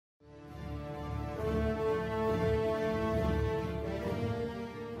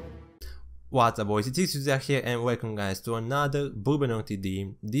What's up boys, it's xWizard here and welcome guys to another Burbenog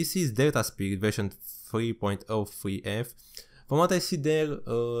TD. This is Delta Spirit version 3.03f. From what I see there,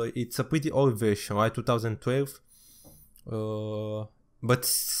 it's a pretty old version, right, 2012. But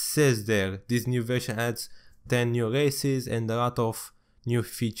says there, this new version adds 10 new races and a lot of new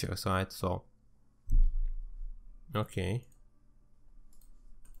features, right, so... Okay,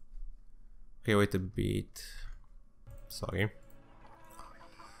 wait a bit. Sorry.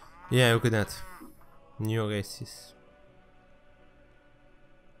 Yeah, look at that. New races.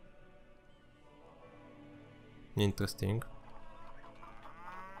 Interesting.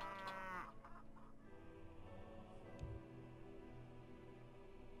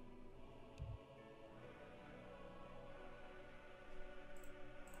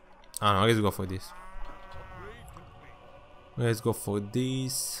 I don't know, let's go for this. Let's go for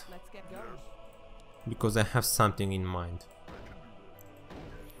this. Because I have something in mind.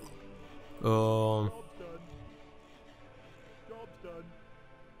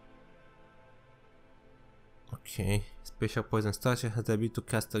 Okay, special poison structure has the ability to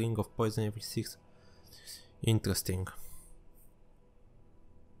cast a ring of poison every 6. Interesting.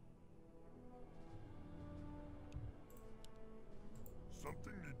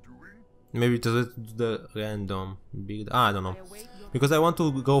 Maybe to do the random build. I don't know. Because I want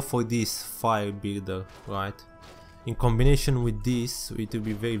to go for this fire builder, right? In combination with this, it will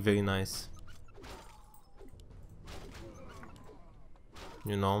be very nice.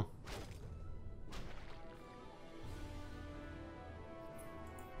 You know.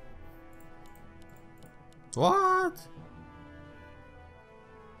 What?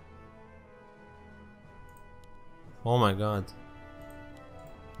 Oh my god.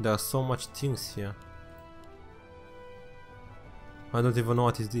 There are so much things here. I don't even know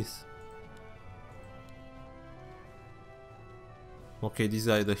what is this. Okay, these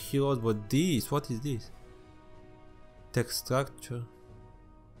are the heroes, but this, what is this? Text structure.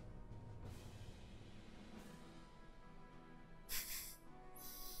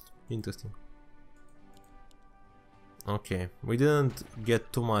 Interesting. Okay, we didn't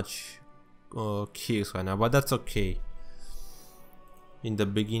get too much kills right now, but that's okay. In the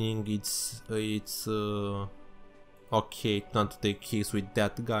beginning, it's okay not to take kills with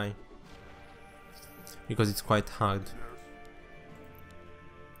that guy because it's quite hard.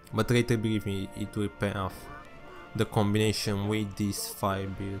 But later, believe me, it will pay off. The combination with this fire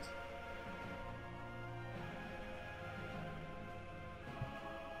build.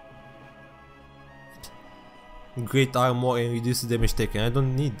 Great armor and reduce damage taken. I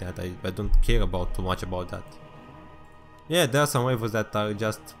don't need that. I don't care about too much about that. Yeah, there are some waivers that are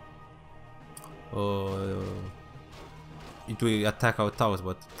just it will attack our towers,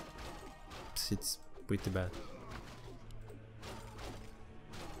 but it's pretty bad.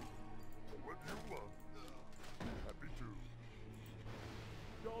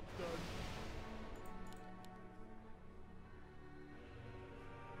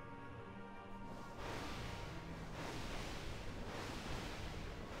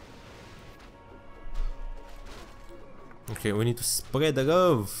 Okay, we need to spread the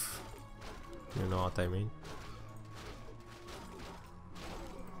love. You know what I mean.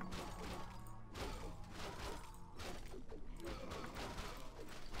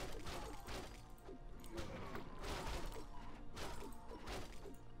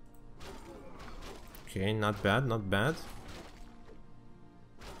 Okay, not bad, not bad.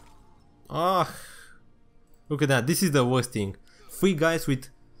 Ah, look at that. This is the worst thing. 3 guys with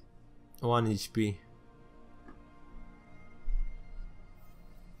 1 HP.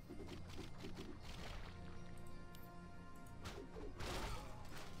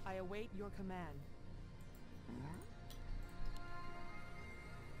 Await your command.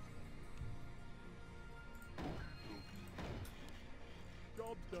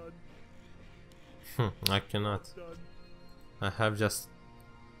 Job done. I cannot. I have just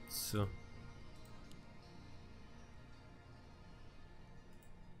so.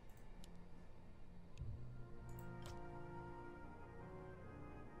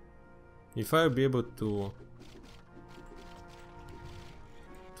 If I'll be able to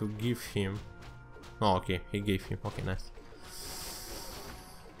give him. Oh, okay, he gave him. Okay, nice.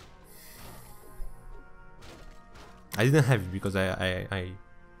 I didn't have it because I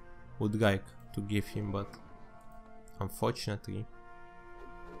would like to give him, but unfortunately.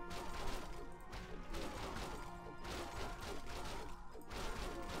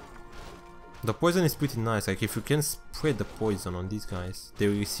 The poison is pretty nice. Like if you can spread the poison on these guys, they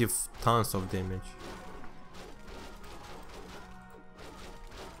will receive tons of damage.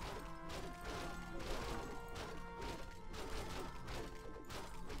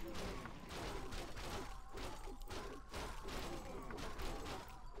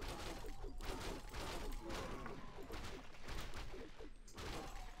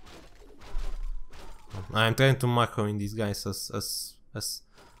 I'm trying to macro in these guys as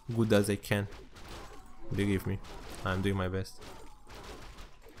good as I can. Believe me, I'm doing my best.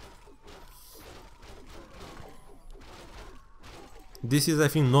 This is, I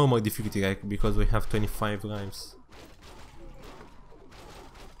think, normal difficulty, like, because we have 25 lives.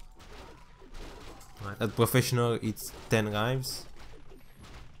 Right, at professional it's 10 lives.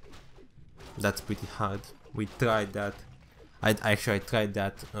 That's pretty hard. We tried that. I tried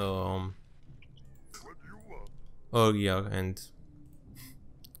that earlier and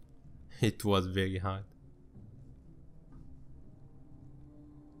it was very hard.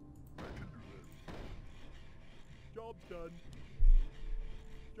 Job's done.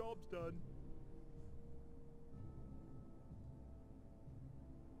 Job's done.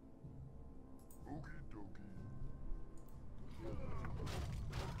 Okie dokie.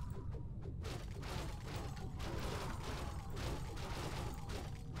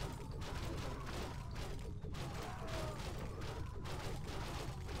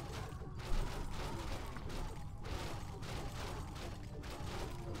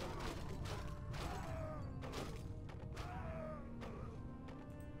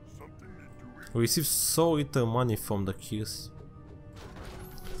 We receive so little money from the kills.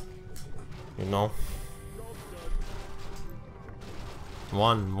 You know,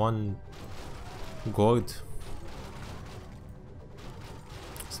 one gold,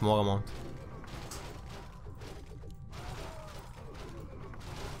 small amount.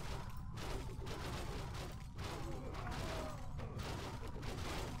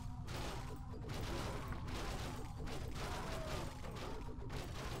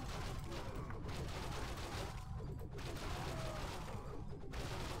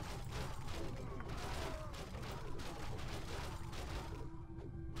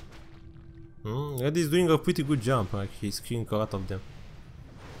 Red is doing a pretty good job, like he's killing a lot of them.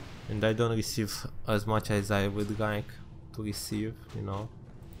 And I don't receive as much as I would like to receive, you know.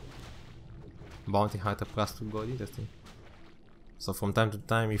 Bounty hunter plus 2 gold, interesting. So from time to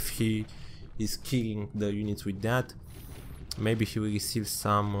time, if he is killing the units with that, maybe he will receive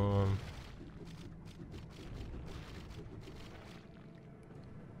some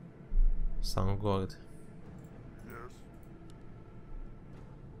gold.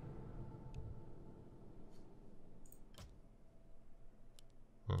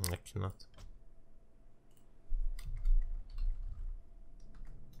 I cannot.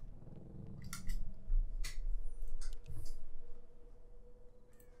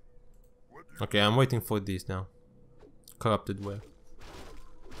 Okay, I'm waiting for this now. Corrupted web.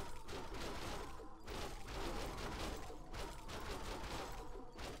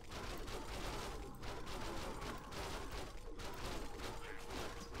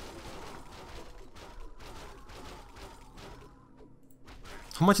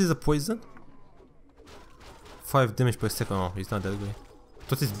 How much is the poison? 5 damage per second. Oh, it's not that great. I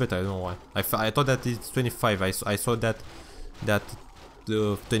thought it's better, I don't know why. I thought that it's 25. I saw that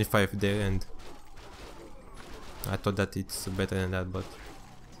 25 there and I thought that it's better than that, but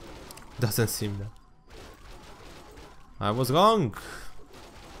doesn't seem that. I was wrong.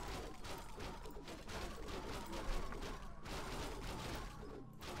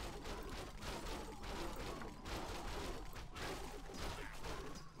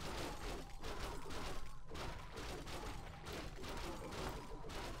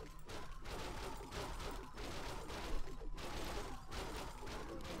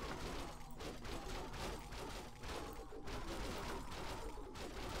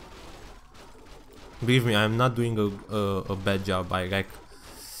 Believe me, I'm not doing a bad job. I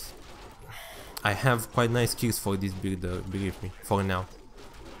have quite nice kills for this build, believe me, for now.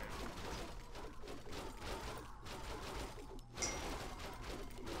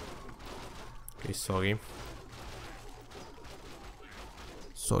 Okay, sorry.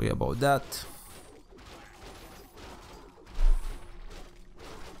 Sorry about that.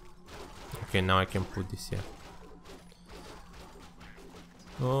 Okay, now I can put this here.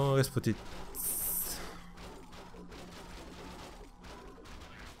 Oh, let's put it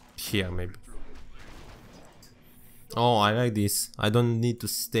here maybe. Oh, I like this. I don't need to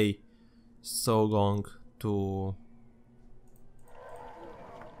stay so long to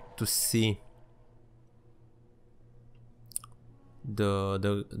see to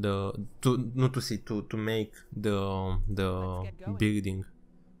make the building.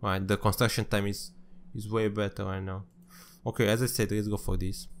 Right, the construction time is way better right now. Okay, as I said, let's go for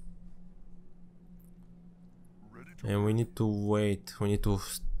this. And we need to wait. We need to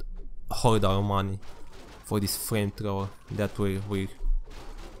hold our money for this flamethrower. That way we'll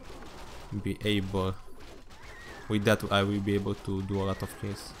be able. With that, I will be able to do a lot of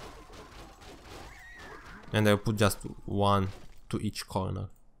kills. And I'll put just one to each corner.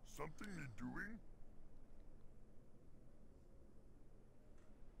 Something you're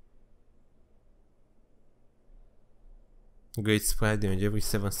doing? Great spread damage. Every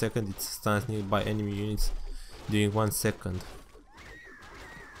 7 seconds it stuns nearby enemy units during 1 second.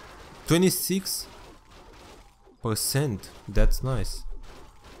 26%. That's nice.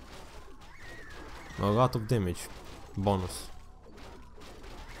 A lot of damage. Bonus.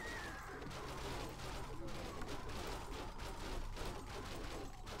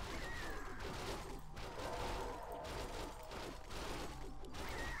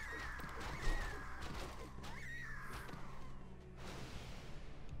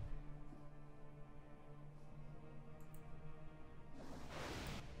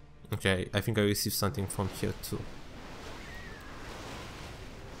 Okay, I think I received something from here too.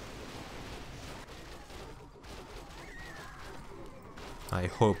 I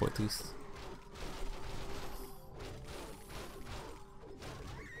hope at least.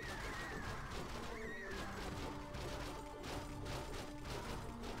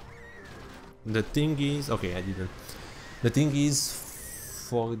 The thing is, okay, I didn't. The thing is,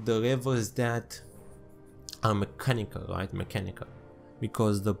 for the levels that are mechanical, right? Mechanical.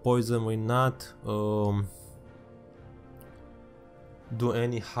 Because the poison will not do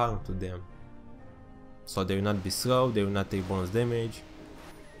any harm to them. So they will not be slow, they will not take bonus damage.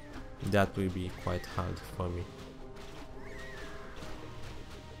 That will be quite hard for me.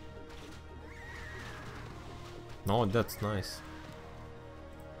 No, that's nice.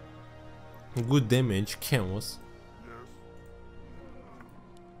 Good damage, Chaos.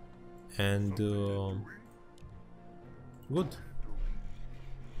 And good.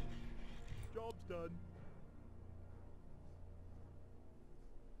 Job's done.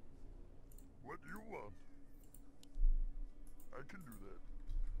 What do you want? I can do that.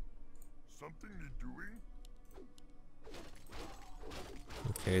 Something you're doing?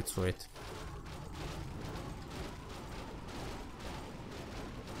 Okay, let's wait.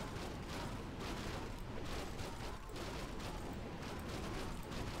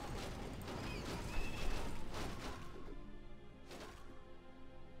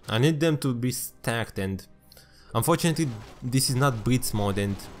 I need them to be stacked, and unfortunately this is not Blitz mode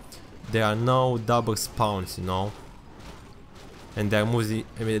and there are no double spawns, you know, and they are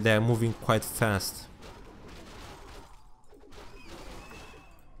moving quite fast.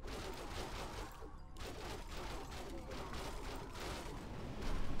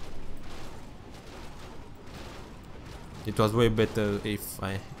 It was way better if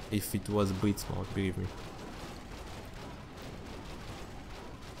it was Blitz mode, believe me.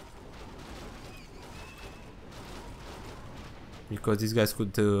 Because these guys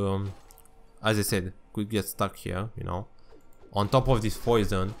could, as I said, could get stuck here, you know, on top of this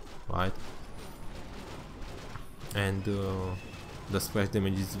poison, right? And the splash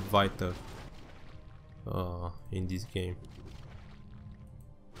damage is vital in this game.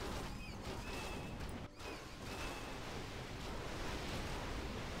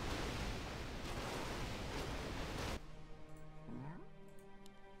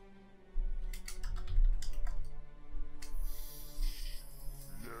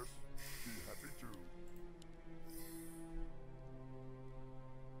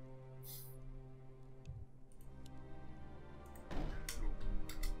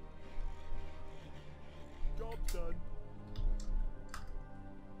 Done.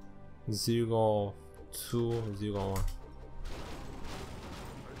 0, 2, 0, 1.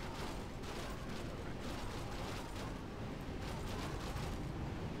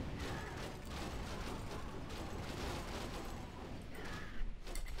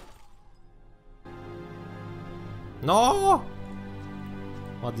 No!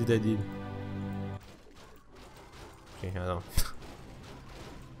 What did I do? Okay, I don't.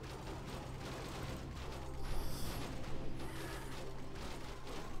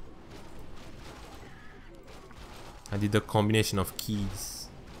 I did a combination of keys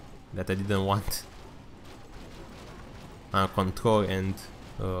that I didn't want. Control and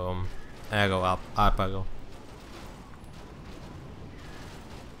arrow, up arrow.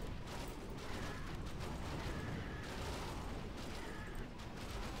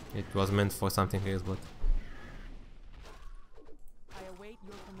 It was meant for something else, but I await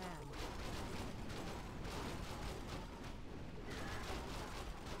your command.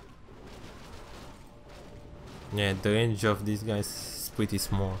 yeah, the range of these guys is pretty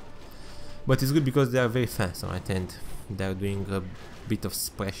small. But it's good because they are very fast, right? And they are doing a bit of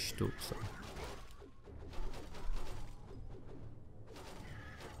splash too, so.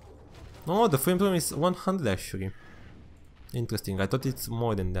 Oh, the frame rate is 100 actually. Interesting. I thought it's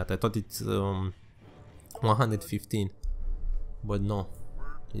more than that. I thought it's 115, but no,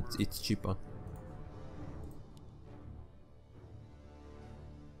 it's cheaper.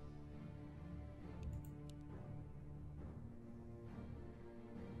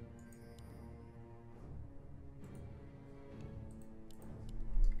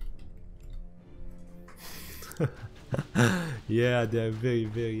 Yeah, they're very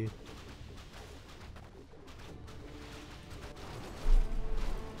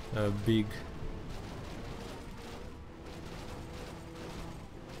big.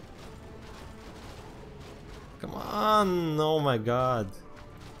 Come on! Oh my god!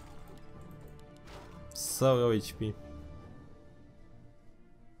 So low HP.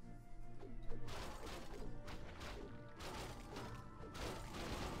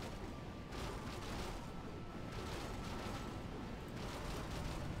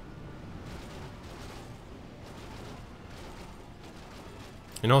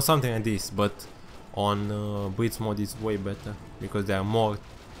 You know, something like this, but on Blitz mode is way better because there are more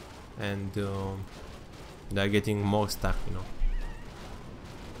and they're getting more stuff, you know.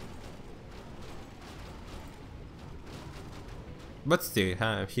 But still,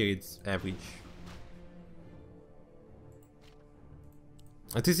 here it's average.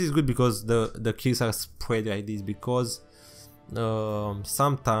 And this is good because the kills are spread like this, because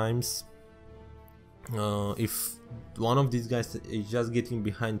sometimes if one of these guys is just getting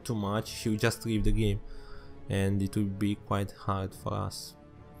behind too much, he will just leave the game and it will be quite hard for us.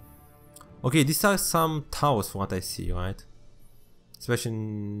 Okay, these are some towers from what I see, right? Especially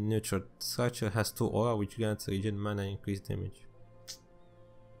neutral. Structure has 2 aura which grants regen mana and increased damage.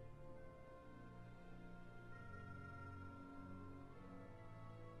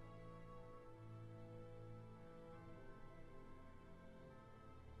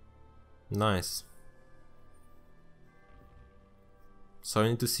 Nice. So I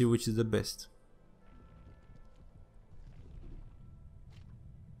need to see which is the best.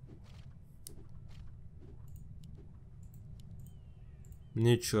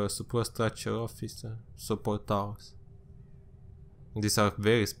 Neutral, superstructure officer, support towers. These are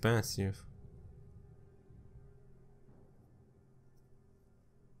very expensive.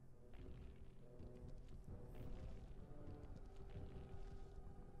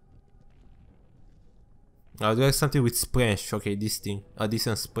 I'll do something with splash. Okay, this thing. A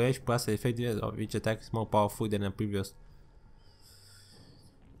decent splash plus the effectiveness of each attack is more powerful than a previous.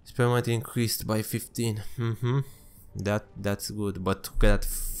 Spell might increased by 15. That's good, but look at that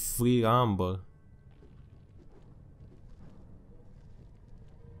free rumble.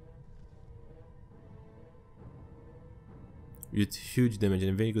 With huge damage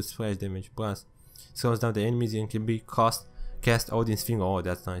and very good splash damage. Plus, slows down the enemies and can be cast Odin's finger. Oh,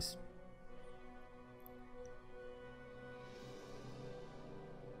 that's nice.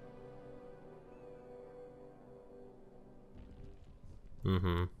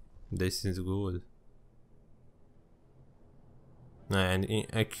 This is good. And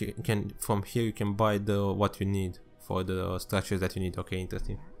I can from here you can buy the what you need for the structures that you need. Okay,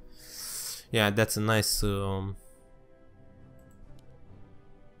 interesting. Yeah, that's a nice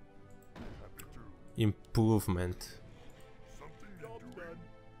improvement.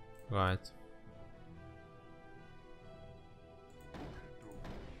 Right.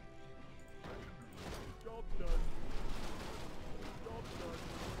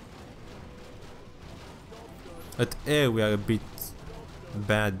 At air we are a bit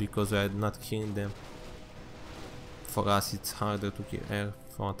bad because we are not killing them. For us it's harder to kill air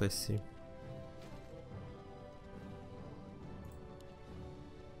from what I see.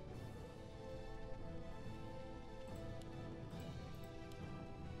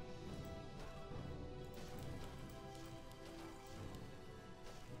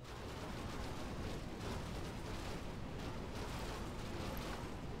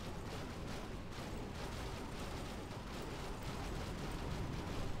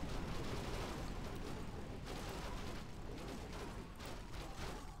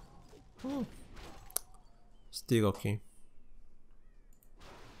 Still okay.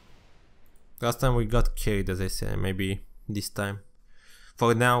 Last time we got carried, as I said. Maybe this time.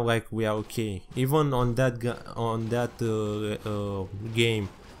 For now, like, we are okay. Even on that game,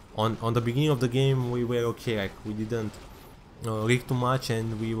 on the beginning of the game, we were okay. Like, we didn't rig too much,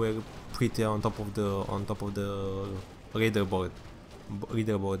 and we were pretty on top of the leaderboard.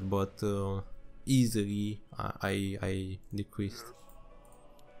 But easily I decreased.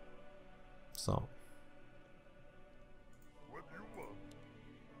 So.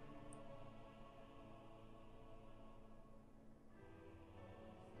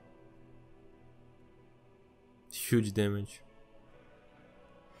 Huge damage.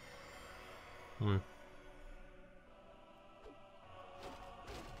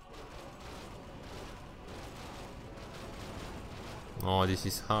 Oh, this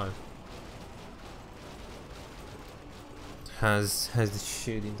is hard. Has the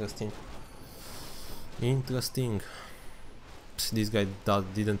shield. Interesting. Interesting. This guy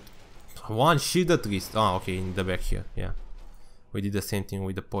didn't. One shield at least. Oh, okay, in the back here. Yeah, we did the same thing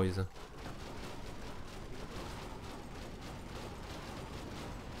with the poison.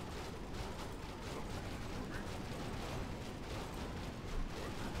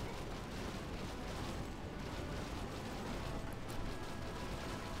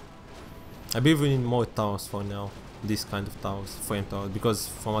 I believe we need more towers for now. This kind of towers, frame towers, because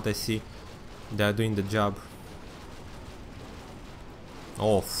from what I see, they are doing the job.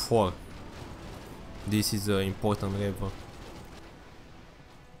 Oh, 4. This is an important level.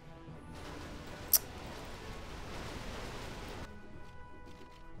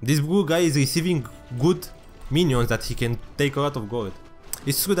 This blue guy is receiving good minions that he can take a lot of gold.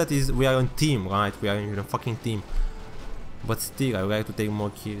 It's true that we are on team, right? We are in a fucking team. But still, I would like to take more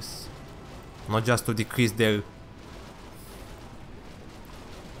kills. Not just to decrease their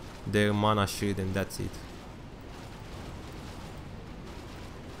mana shield and that's it.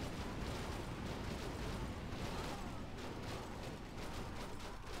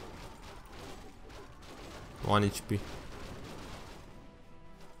 One HP.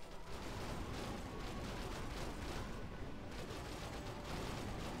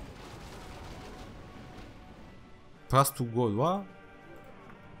 Plus 2 gold, what?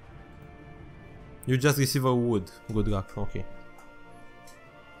 You just receive a wood. Good luck, okay.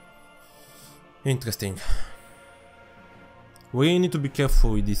 Interesting. We need to be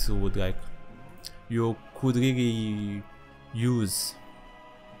careful with this wood, like you could really use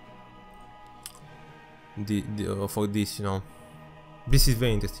for this, you know. This is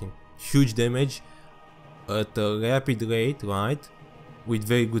very interesting. Huge damage at a rapid rate, right? With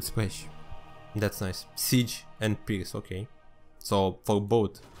very good splash. That's nice. Siege and pierce, okay. So for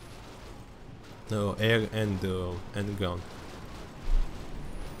both air and ground.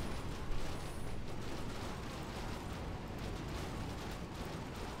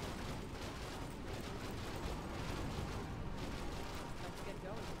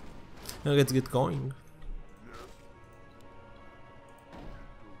 Let's get going.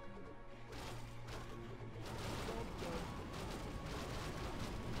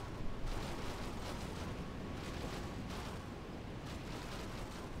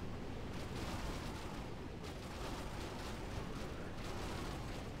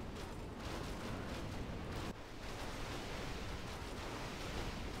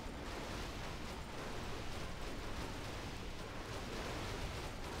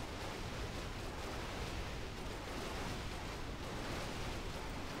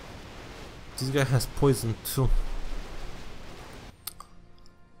 This guy has poison too.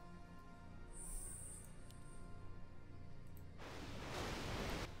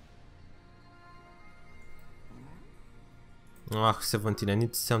 Ah, 17. I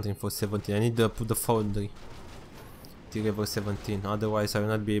need something for 17. I need to put the foundry till level 17. Otherwise, I will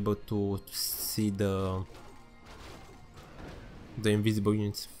not be able to see the invisible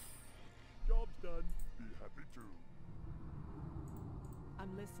units. Job's done. Be happy to.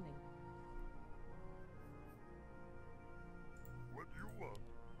 I'm listening. What you want?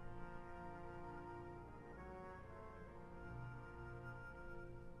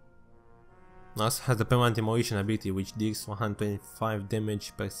 Also has the permanent demolition ability, which deals 125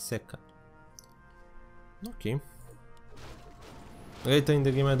 damage per second. Okay. Later in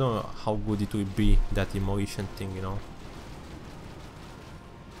the game, I don't know how good it will be, that demolition thing, you know.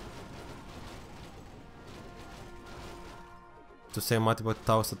 To save multiple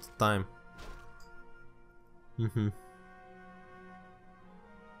towers at a time.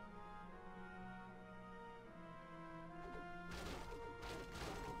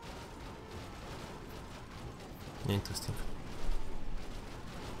 Interesting.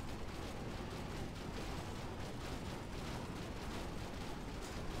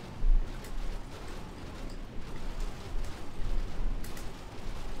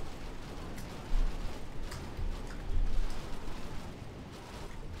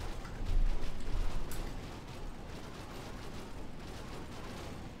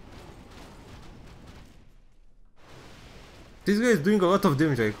 This guy is doing a lot of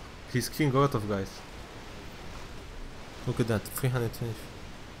damage, like he's killing a lot of guys. Look at that, 320.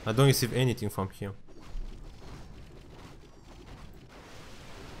 I don't receive anything from here.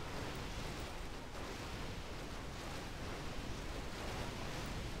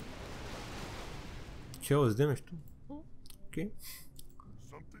 Chaos damage too. Okay.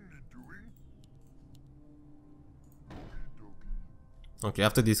 Something you're doing? Okay,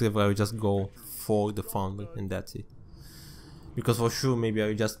 after this level I will just go for the foundry and that's it. Because for sure maybe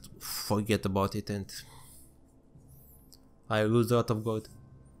I just forget about it and I lose a lot of gold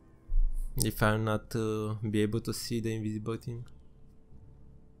if I'm not be able to see the invisible thing.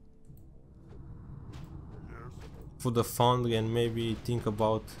 For the foundry and maybe think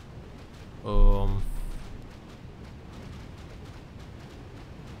about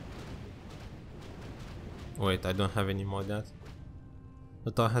wait, I don't have any more of that.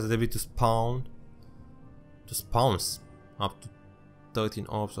 The tower has the ability to spawns up to 13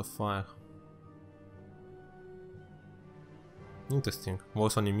 orbs of fire. Interesting.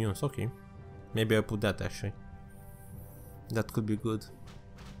 Works on immunes, okay. Maybe I'll put that actually. That could be good.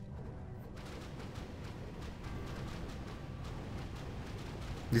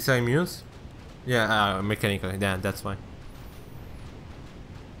 These are immunes? Yeah, mechanical, yeah, that's fine.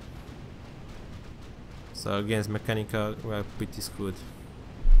 So against mechanical, we are pretty screwed.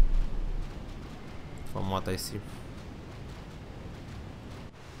 From what I see.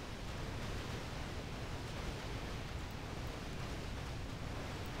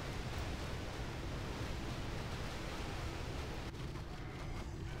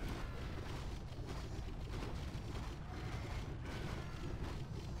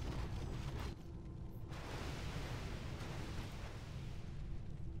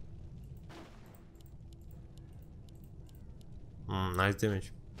 Nice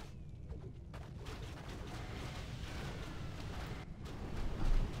damage.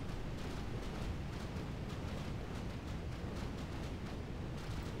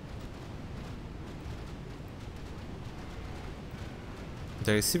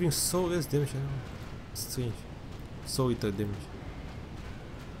 They're receiving so less damage, I don't know. Strange. So little damage.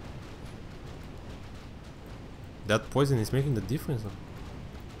 That poison is making the difference though.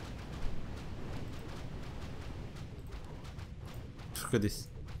 Look at this.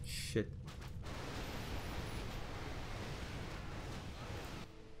 Shit.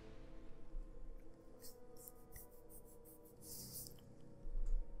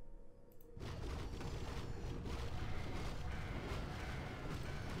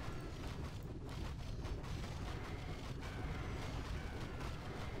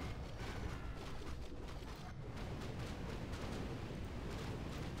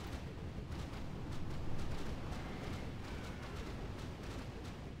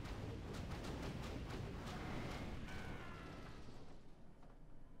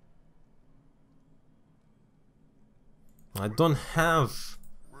 I don't have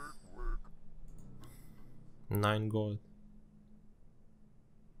 9 gold.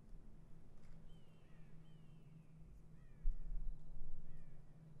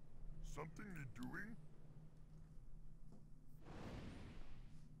 Something you're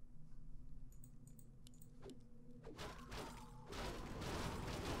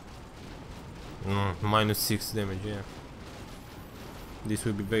doing? Minus 6 damage, yeah. This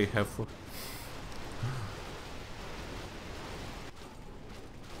will be very helpful.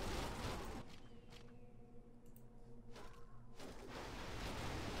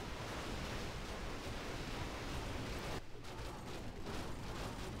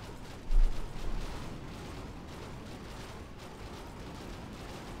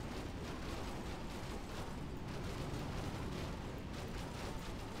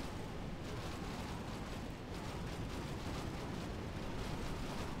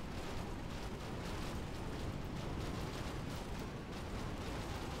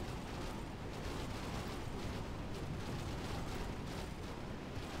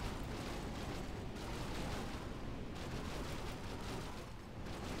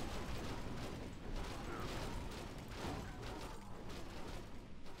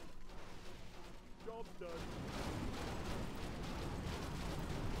 Job done.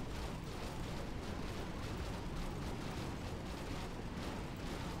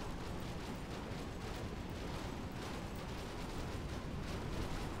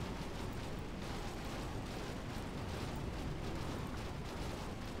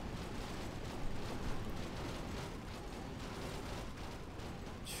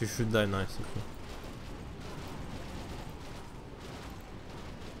 She should die nice, okay.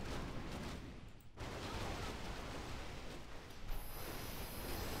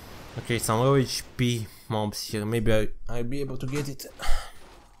 Okay, some low HP mobs here. Maybe I'll be able to get it.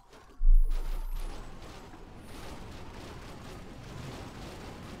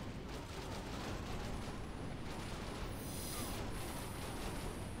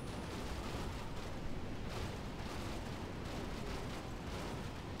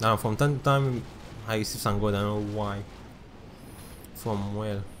 Now, from time to time, I receive some gold. I don't know why. From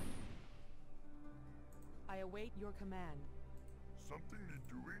where? I await your command. Something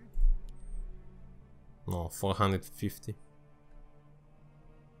you're doing? No, 450.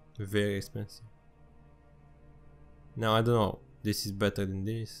 Very expensive. Now I don't know. This is better than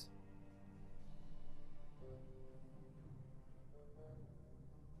this.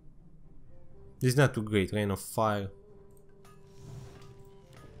 This is not too great. Rain of Fire.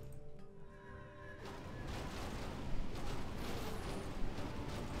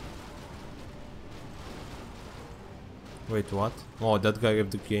 Wait, what? Oh, that guy left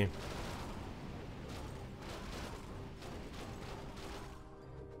the game.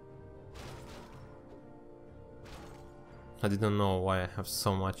 I didn't know why I have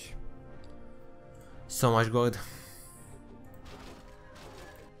so much gold.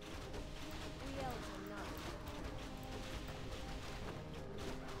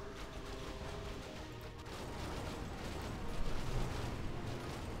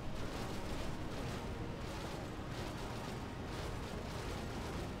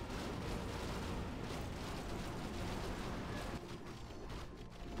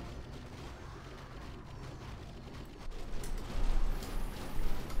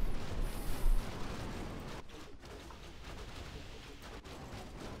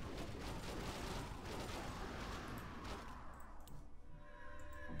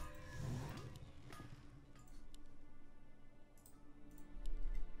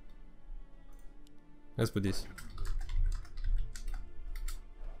 Let's put this.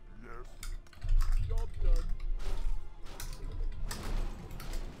 Yes. Job done.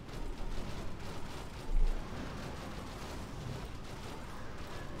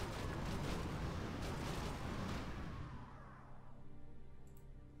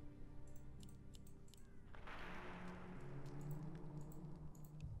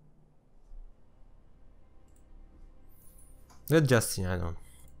 Let's just see, I don't.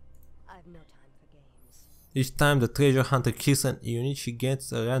 I've no time for games. Each time the treasure hunter kills an unit, she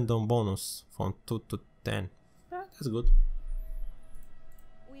gets a random bonus from 2 to 10. Yeah, that's good.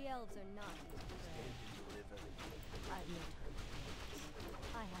 We elves are not used to prayer. I've no time for games.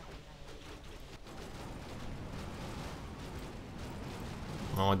 I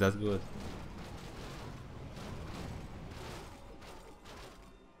haven't. Oh, that's good.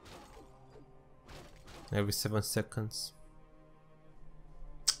 Every 7 seconds.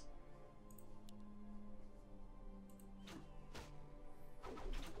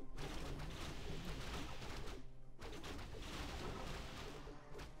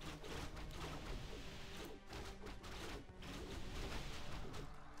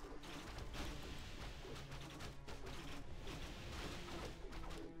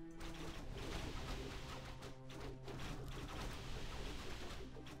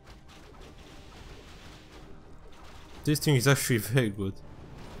 This thing is actually very good.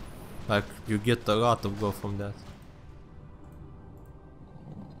 Like, you get a lot of gold from that.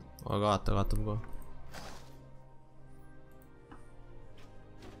 A lot of gold.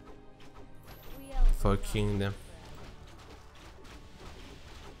 For killing them.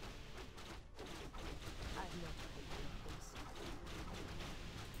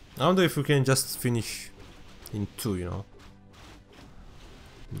 I wonder if we can just finish in 2, you know,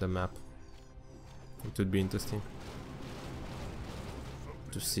 the map. It would be interesting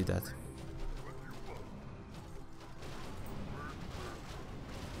to see that.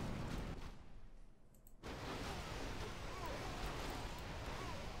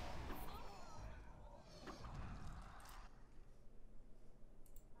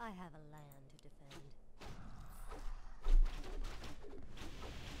 I have a land to defend.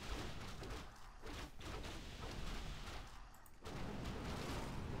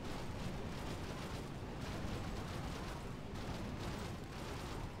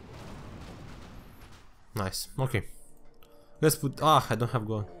 Nice. Okay. Let's put. I don't have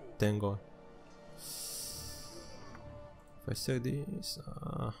gold. 10 gold. If I sell this.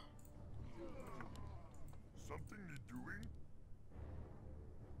 Something you're doing?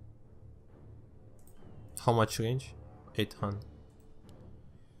 How much range? 800.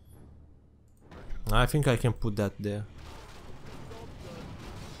 I think I can put that there.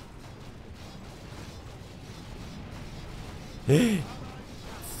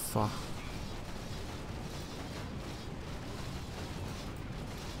 Fuck.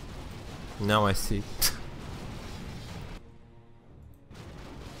 Now I see it.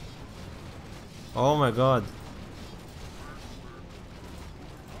 Oh my god.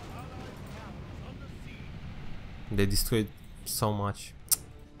 They destroyed so much.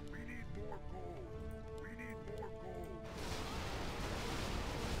 We need more gold. We need more gold.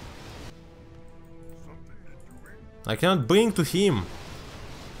 Something you're doing? I cannot bring to him.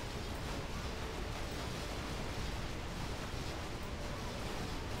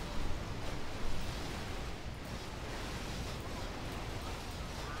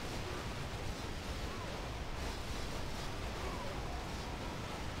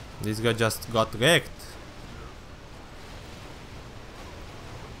 This guy just got wrecked.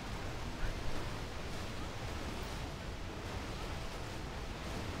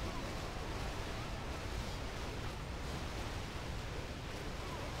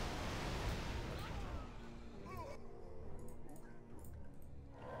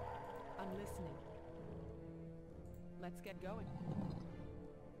 I'm listening. Let's get going.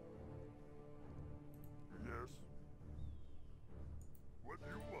 Yes. What do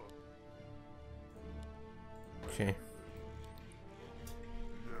you want? Okay,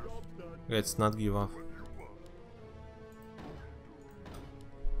 Yes. let's not give up. What do you want?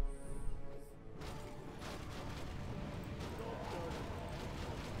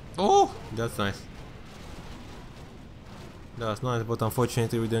 Oh, that's nice. That's nice, but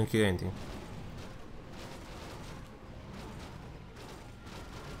unfortunately we didn't kill anything.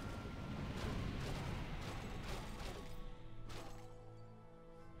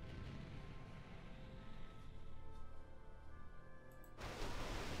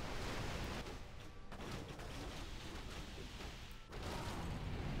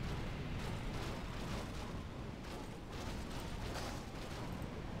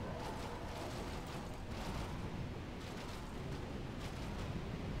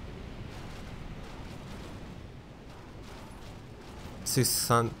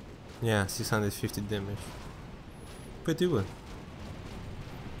 Yeah, 650 damage. Pretty good.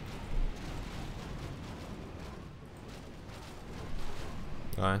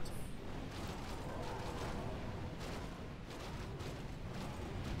 Right.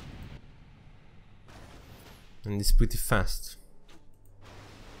 And it's pretty fast.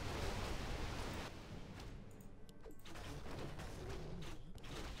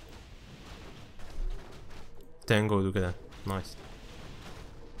 Tango, look at that. Nice.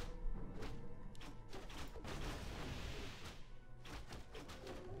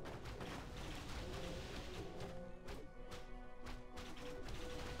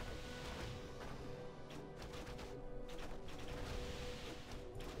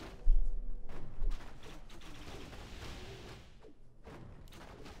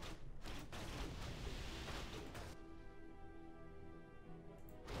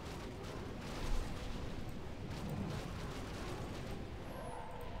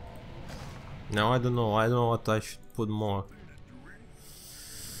 Now I don't know what I should put more.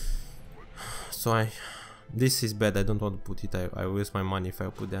 So this is bad, I don't want to put it, I waste my money if I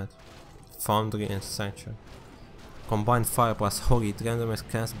put that. Foundry and Sanctuary. Combined fire plus holy, randomized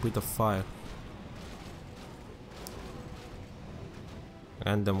cast breath of fire.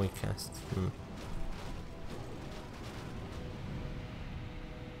 Randomly cast.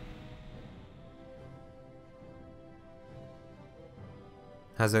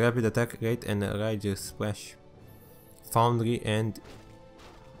 Has a rapid attack rate and a Rager splash. Foundry and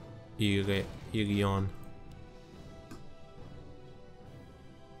Irion.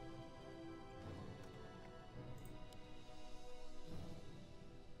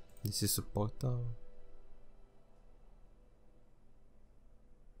 This is support tower.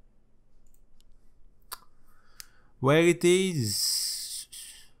 Where it is?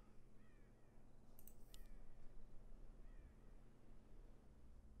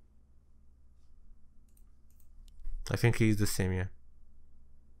 I think he is the same, yeah.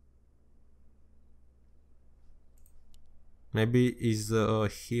 Maybe he's a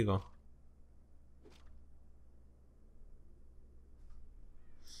hero.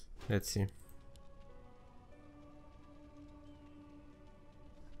 Let's see.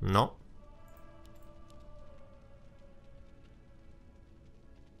 No.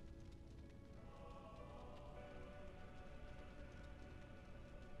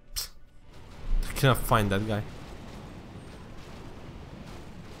 I cannot find that guy.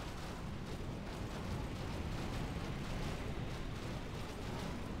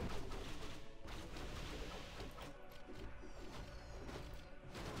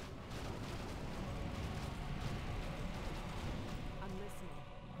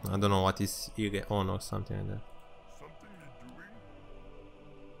 I don't know what is on or something like that. Something you're doing?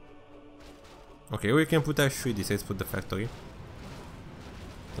 Okay, we can put actually this. Let's put the factory.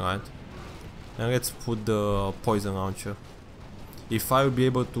 Right. And let's put the poison launcher. If I will be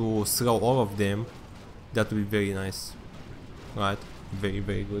able to throw all of them, that will be very nice. Right. Very,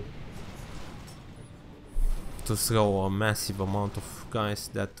 very good. To throw a massive amount of guys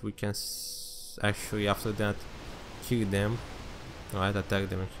that we can actually after that kill them. Alright, attack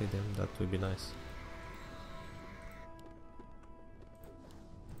them and kill them, that would be nice.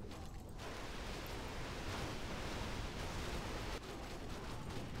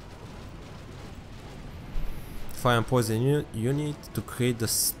 Fire and poison unit to create the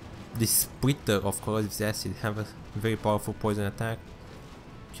This splitter of corrosive acid have a very powerful poison attack.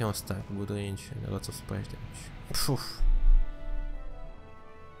 Chaos type, good range, and lots of splash damage. Phew.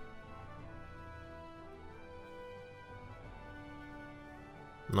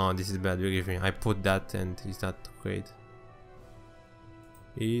 No, this is bad, believe me. I put that and it's not great.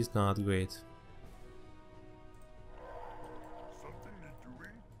 It's not great. Something you're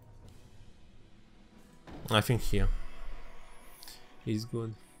doing? I think here is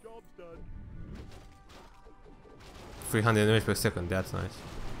good. Job's done. 300 damage per second, that's nice.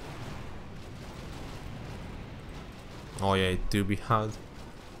 Oh yeah, it will be hard.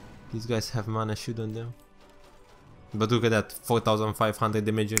 These guys have mana shield on them. But look at that, 4500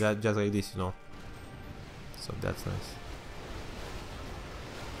 damage just like this, you know. So that's nice.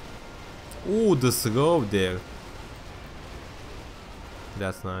 Ooh, the slow there.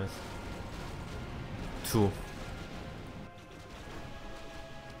 That's nice. 2.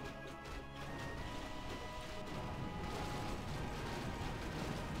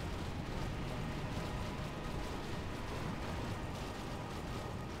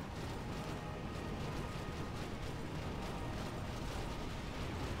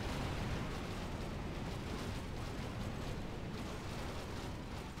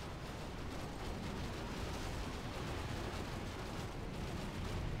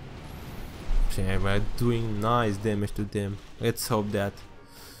 Yeah, we're doing nice damage to them. Let's hope that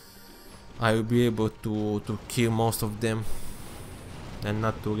I will be able to kill most of them and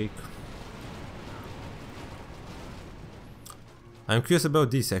not to wreck. I'm curious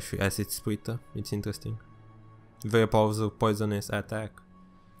about this actually, acid splitter. It's interesting. Very powerful poisonous attack.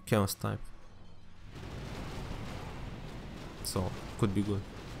 Chaos type. So could be good.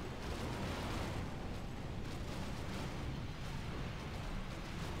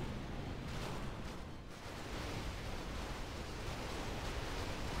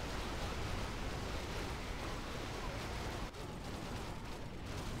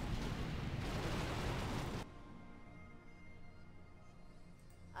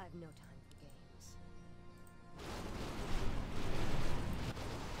 I've no time for games.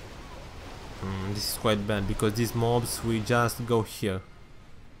 This is quite bad because these mobs will just go here.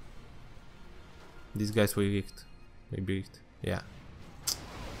 These guys will rigged. Maybe rigged. Yeah.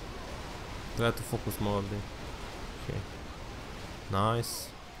 Try to focus more of them. Okay. Nice.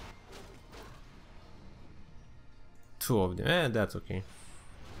 2 of them. That's okay.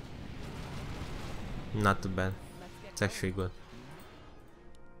 Not too bad. It's actually good.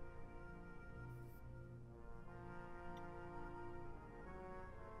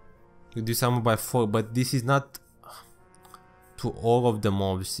 You do summon by 4, but this is not to all of the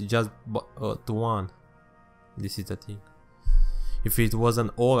mobs, just to one. This is the thing. If it was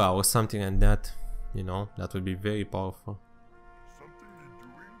an aura or something like that, you know, that would be very powerful. Something you're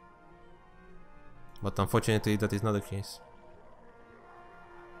doing? But unfortunately, that is not the case.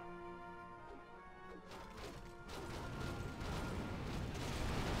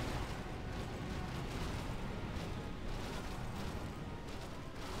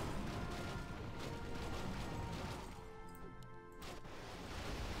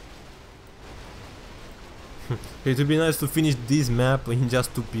 It would be nice to finish this map in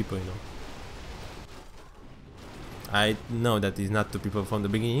just 2 people, you know. I know that it's not 2 people from the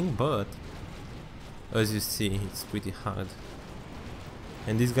beginning, but as you see, it's pretty hard.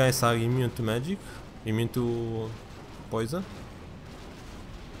 And these guys are immune to magic, immune to poison.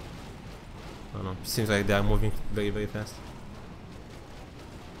 I don't know, seems like they are moving very, very fast.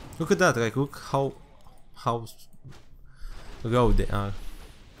 Look at that, like, look how low they are.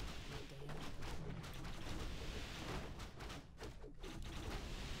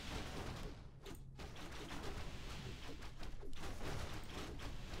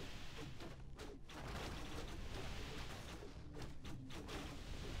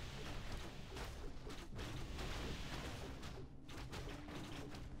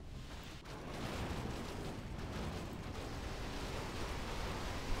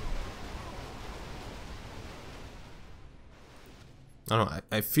 I don't know,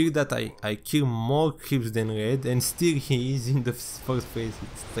 I feel that I kill more creeps than red and still he is in the first phase.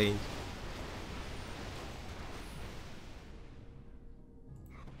 It's strange.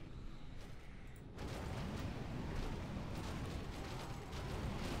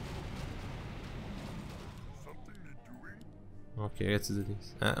 Something you're doing? Okay, let's do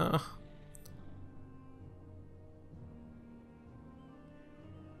this.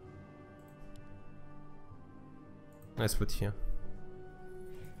 Let's put here.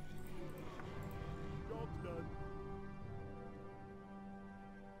 Job's done.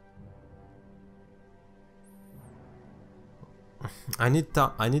 I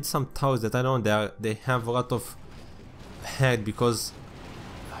need some towers that I know they have a lot of head, because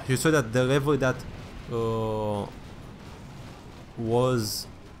you saw that the level that was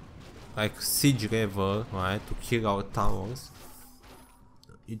like siege level, right, to kill our towers,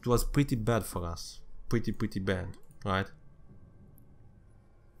 it was pretty bad for us, pretty bad, right?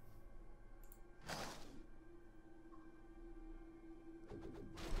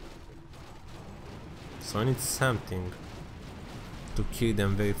 So I need something to kill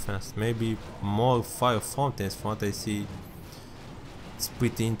them very fast. Maybe more fire fountains. From what I see, it's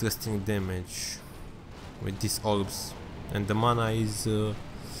pretty interesting damage with these orbs, and the mana is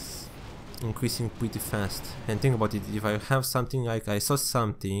increasing pretty fast. And think about it, if I have something like, I saw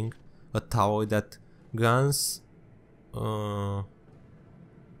something, a tower that grants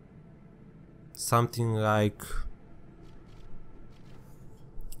something like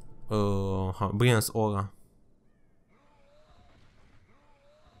Brilliance Aura.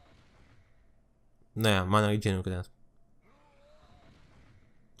 Yeah, mana regen with that.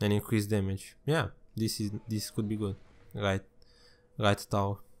 And increase damage. Yeah, this could be good. Right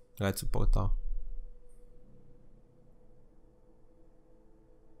tower, right support tower.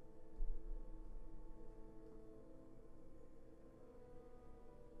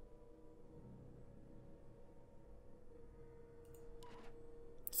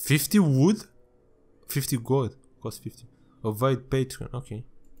 $50 wood? 50 gold. Cost 50. Avoid patron, okay.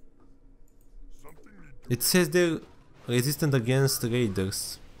 It says they're resistant against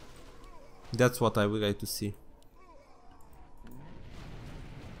raiders. That's what I would like to see.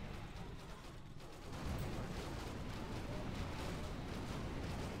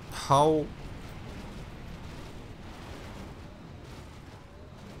 How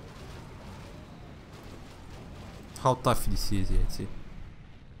tough this is, let's see.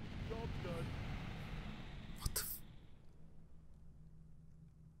 What the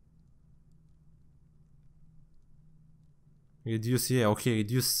reduce, yeah, okay,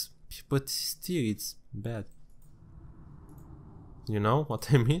 reduce, but still it's bad. You know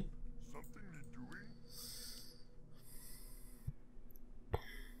what I mean?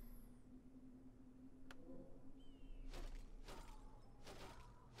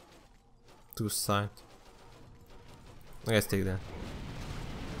 Two side. Let's take that.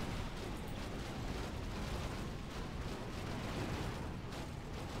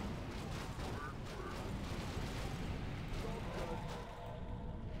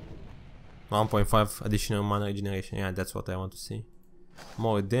 $1.5 additional mana regeneration. Yeah, that's what I want to see.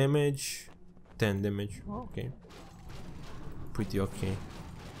 More damage. 10 damage. Okay. Pretty okay.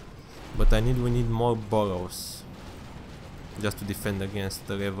 But we need more burrows. Just to defend against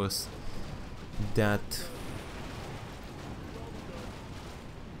the levels that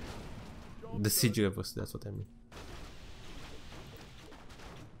the siege levels, that's what I mean.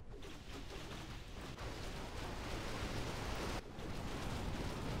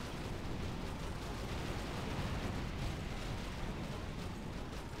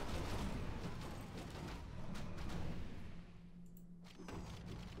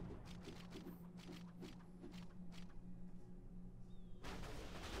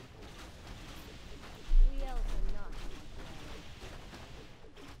 We elves are not.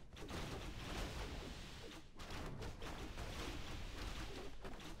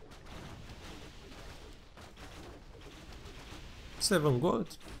 7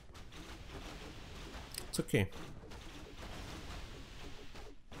 gold. It's okay.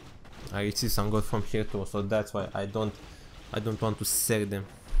 I receive some gold from here too, so that's why I don't want to sell them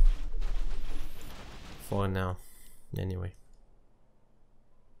for now. Anyway.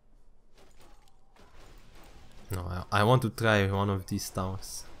 No, I want to try one of these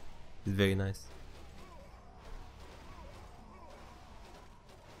towers. It's very nice.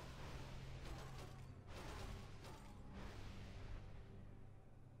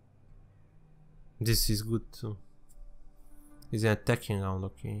 This is good too. It's an attacking round,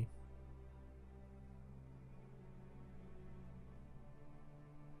 okay.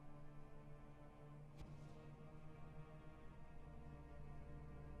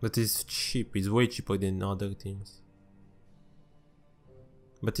 But it's cheap, it's way cheaper than other things.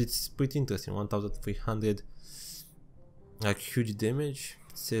 But it's pretty interesting, 1300. Like huge damage,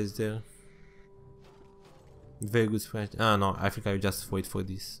 it says there. Very good price. Ah no, I think I will just wait for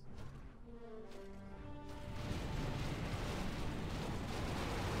this.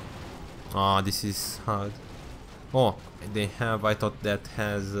 Ah, this is hard. Oh, they have, I thought that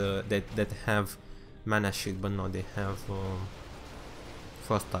has, that have mana shield, but no, they have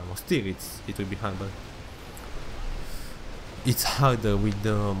first time. Still, it will be hard, but it's harder with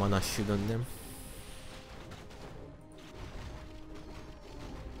the mana shield on them.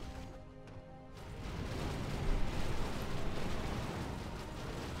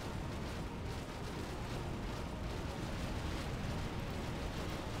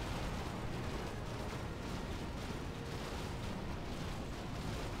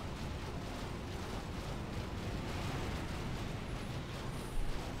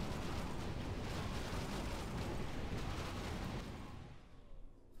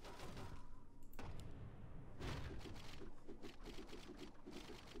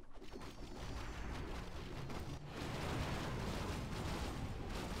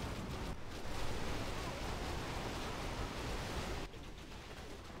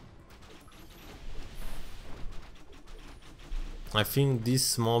 I think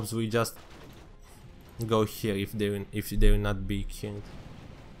these mobs will just go here if they will not be killed.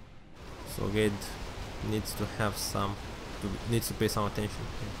 So red needs to have some, needs to pay some attention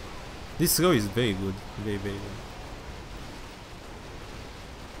here. This row is very good, very good.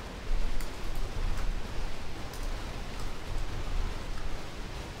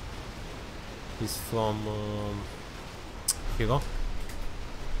 He's from Hero.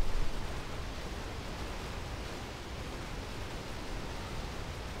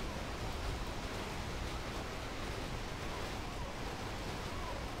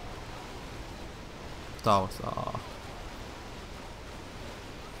 Towers.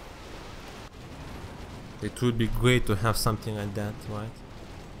 It would be great to have something like that, right?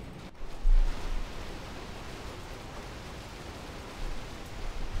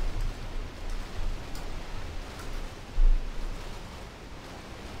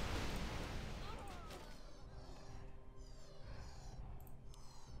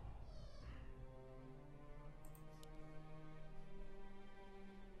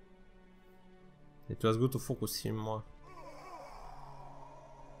 It was good to focus him more.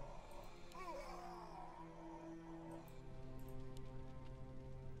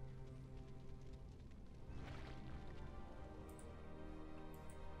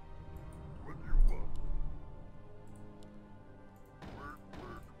 What do you want? Work.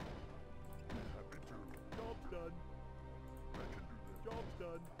 Happy to. Job's done. I can do that. Job's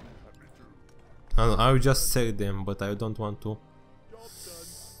done. Happy to. I will just sell them, but I don't want to. Job's done.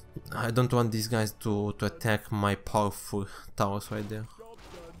 I don't want these guys to attack my powerful towers right there. Job's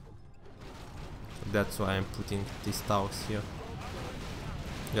done. So that's why I'm putting these towers here.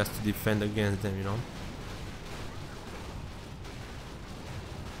 Just to defend against them, you know.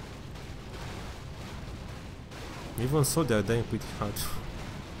 Even so, they're dying pretty hard.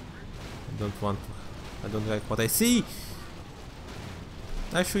 I don't like what I see!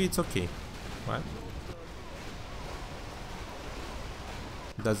 Actually, it's okay. Right?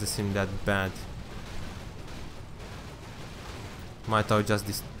 Doesn't seem that bad. My tower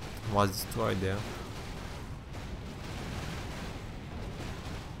just was destroyed there.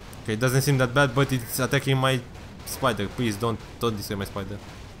 Okay, it doesn't seem that bad, but it's attacking my spider. Please don't destroy my spider.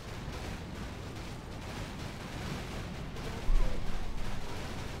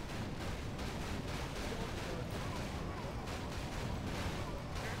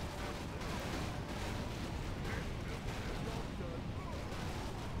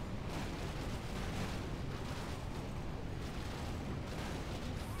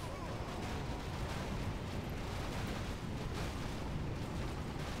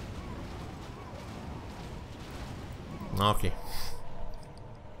 Okay.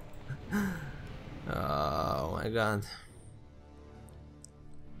 Oh my god.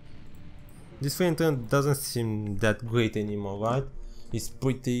 This flame turn doesn't seem that great anymore, right? It's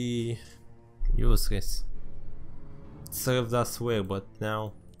pretty useless. It served us well, but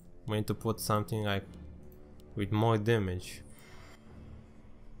now we need to put something like with more damage.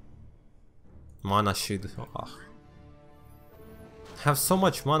 Mana shield. Oh. Have so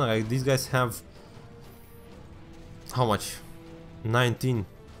much mana, like these guys have how much?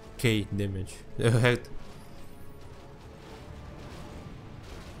 19k damage. Health.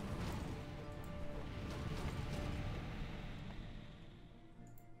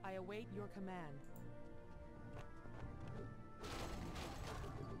 I await your command.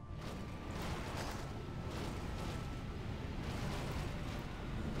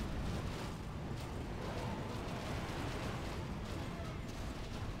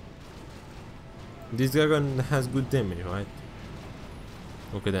 This dragon has good damage, right?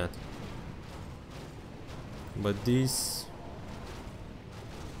 Look at that. But this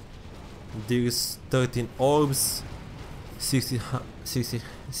deals 13 orbs,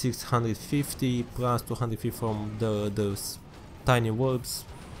 650 plus 250 from those tiny orbs.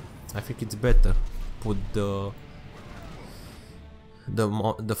 I think it's better. Put the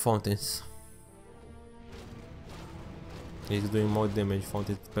fountains. It's doing more damage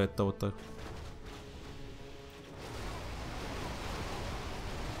fountains per total.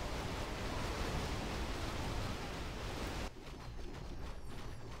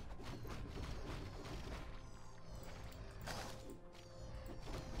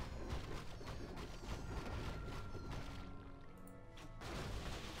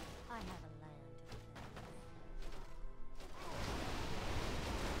 I have a land.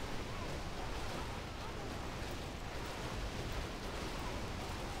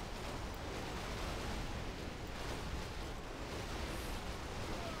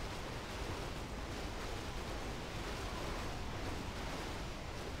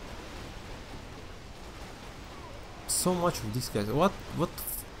 so much of these guys. What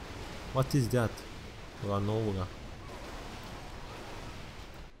is that? Ranora.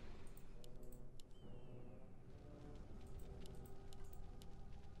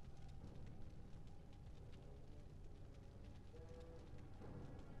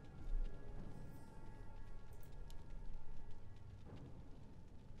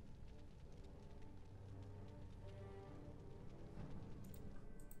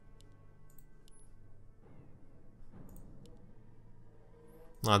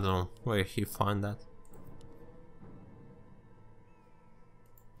 I don't know where he found that.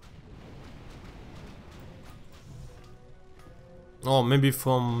 Oh, maybe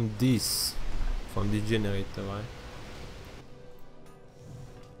from this generator, right?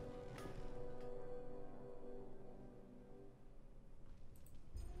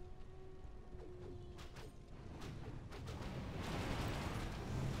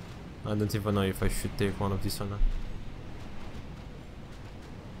 I don't even know if I should take one of these or not.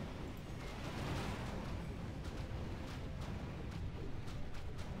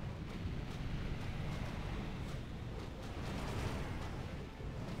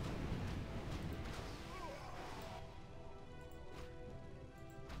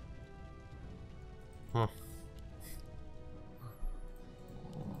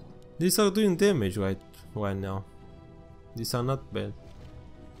 These are doing damage right now. These are not bad.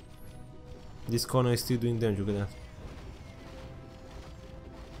 This corner is still doing damage, look at that.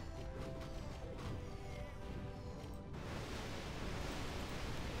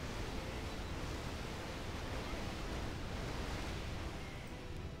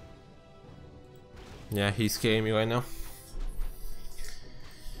 Yeah, he's scaring me right now.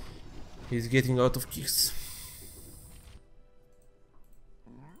 He's getting out of kicks.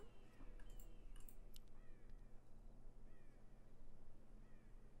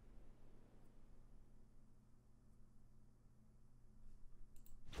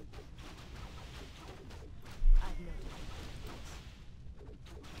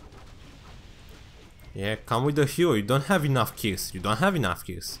 Yeah, come with the hero. You don't have enough kills.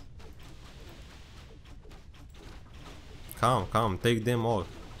 Come, take them all.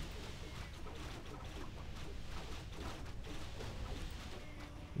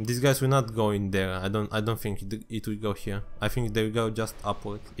 These guys will not go in there. I don't think it will go here. I think they will go just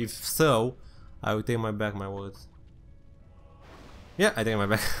upward. If so, I will take back my words. Yeah, I take my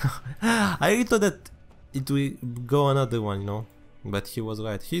back. I really thought that it will go another one, you know. But he was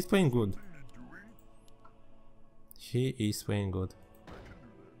right. He's playing good. He is playing good.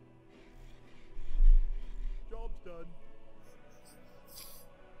 Job's done.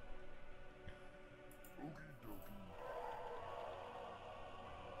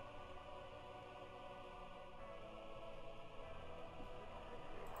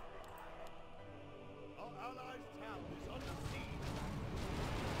 Our allies' town is under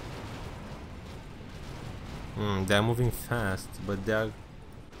siege. They're moving fast, but they're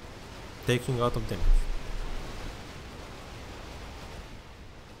taking a lot of damage.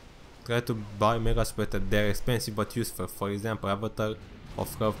 Try to buy mega spreader. They're expensive but useful. For example, Avatar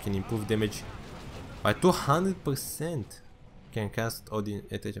of Love can improve damage by 200%. Can cast Odin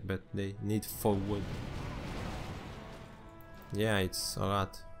attention, but they need 4 wood. Yeah, it's a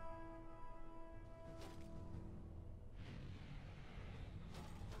lot.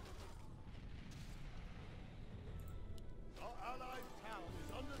 Our allies' town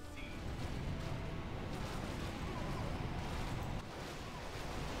is under siege.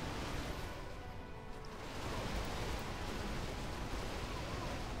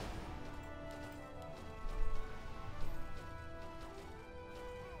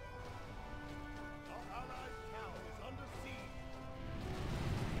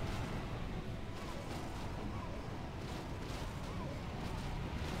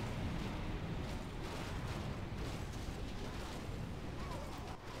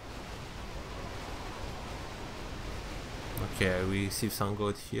 Okay, we receive some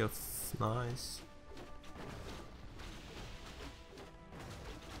gold here. Nice.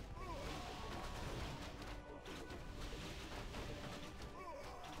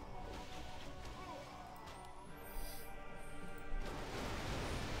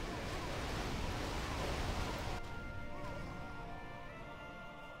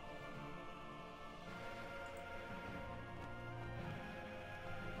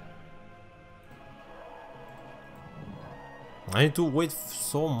 I need to wait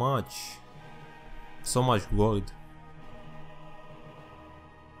so much gold.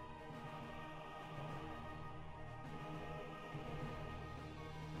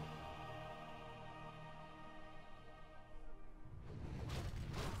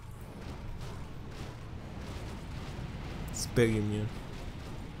 spare immune.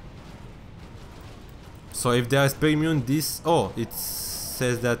 So if they are spare immune, this it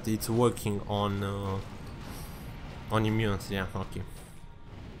says that it's working on immunes. Yeah, okay.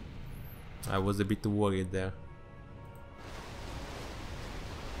 I was a bit worried there.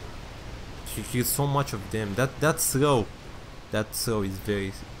 She kills so much of them. That throw is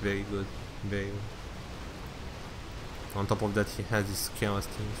very good. Very good. On top of that, he has these chaos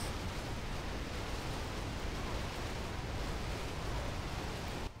things.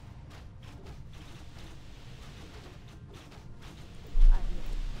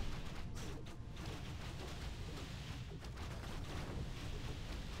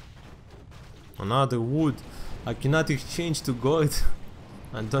 Another wood. I cannot exchange to gold.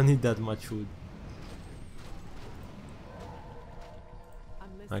 I don't need that much wood.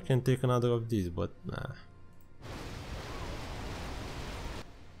 I can take another of these, but nah.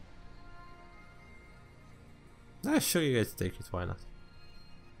 Sure, let's take it, why not?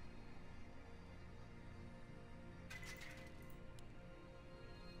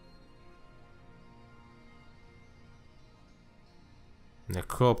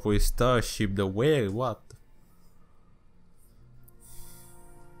 Necropolis, Starship, the whale, what?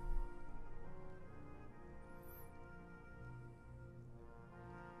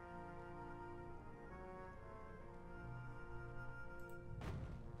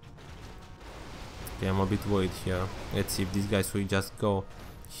 Okay, I'm a bit worried here. Let's see if these guys will just go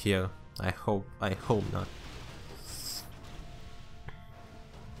here. I hope not.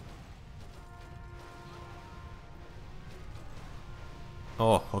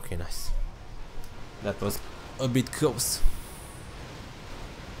 Oh, okay, nice. That was a bit close.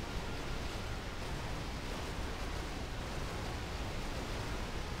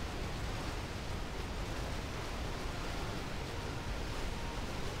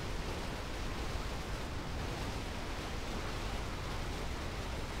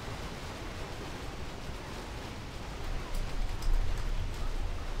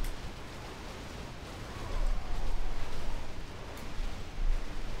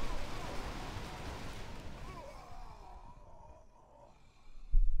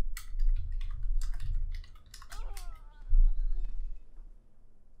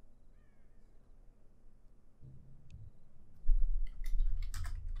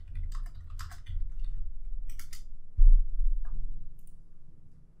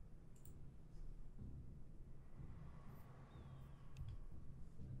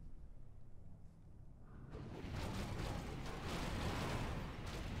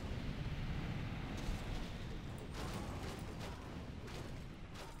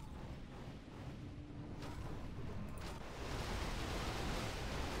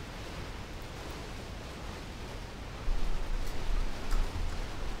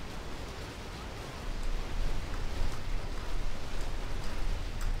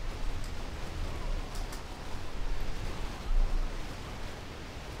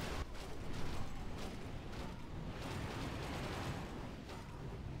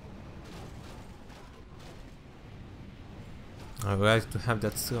 I would like to have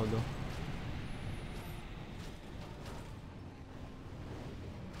that still though.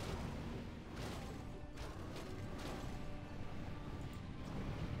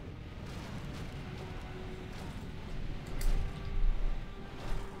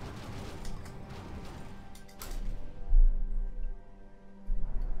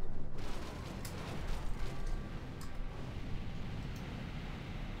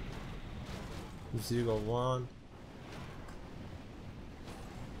 Zero one.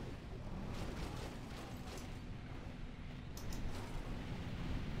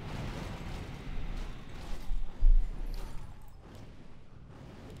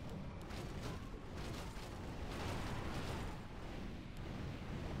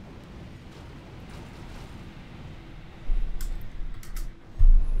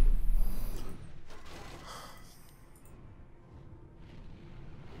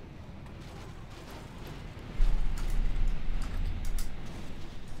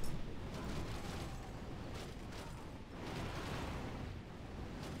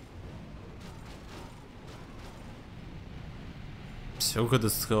 Look at the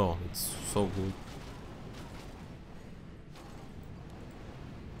skull, it's so good.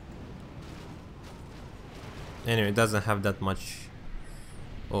 Anyway, it doesn't have that much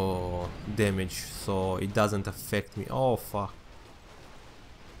damage, so it doesn't affect me. Oh fuck.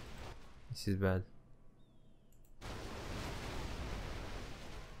 This is bad.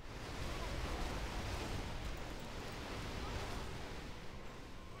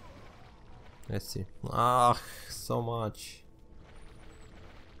 Let's see. Ah, so much.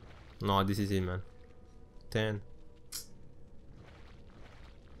 No, this is it, man. 10.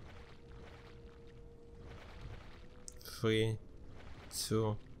 3,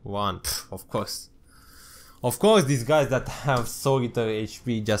 2, 1. Pff, of course. Of course, these guys that have so little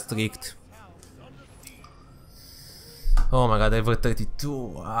HP just rigged. Oh my god, level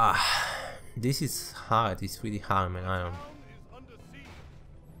 32. This is hard. It's really hard, man. I don't.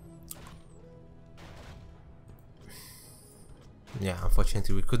 Yeah,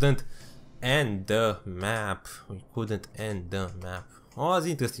 unfortunately, we couldn't end the map. We couldn't end the map. Oh, it was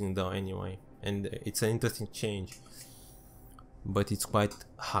interesting though, anyway, and it's an interesting change, but it's quite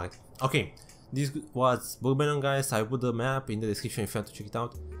hard. Okay, this was Burbenog, guys. I put the map in the description if you want to check it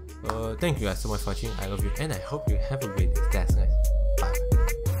out. Thank you guys so much for watching. I love you, and I hope you have a great day. Guys, bye.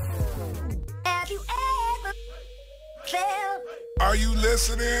 Have you ever felt? Are you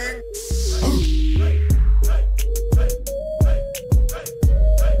listening?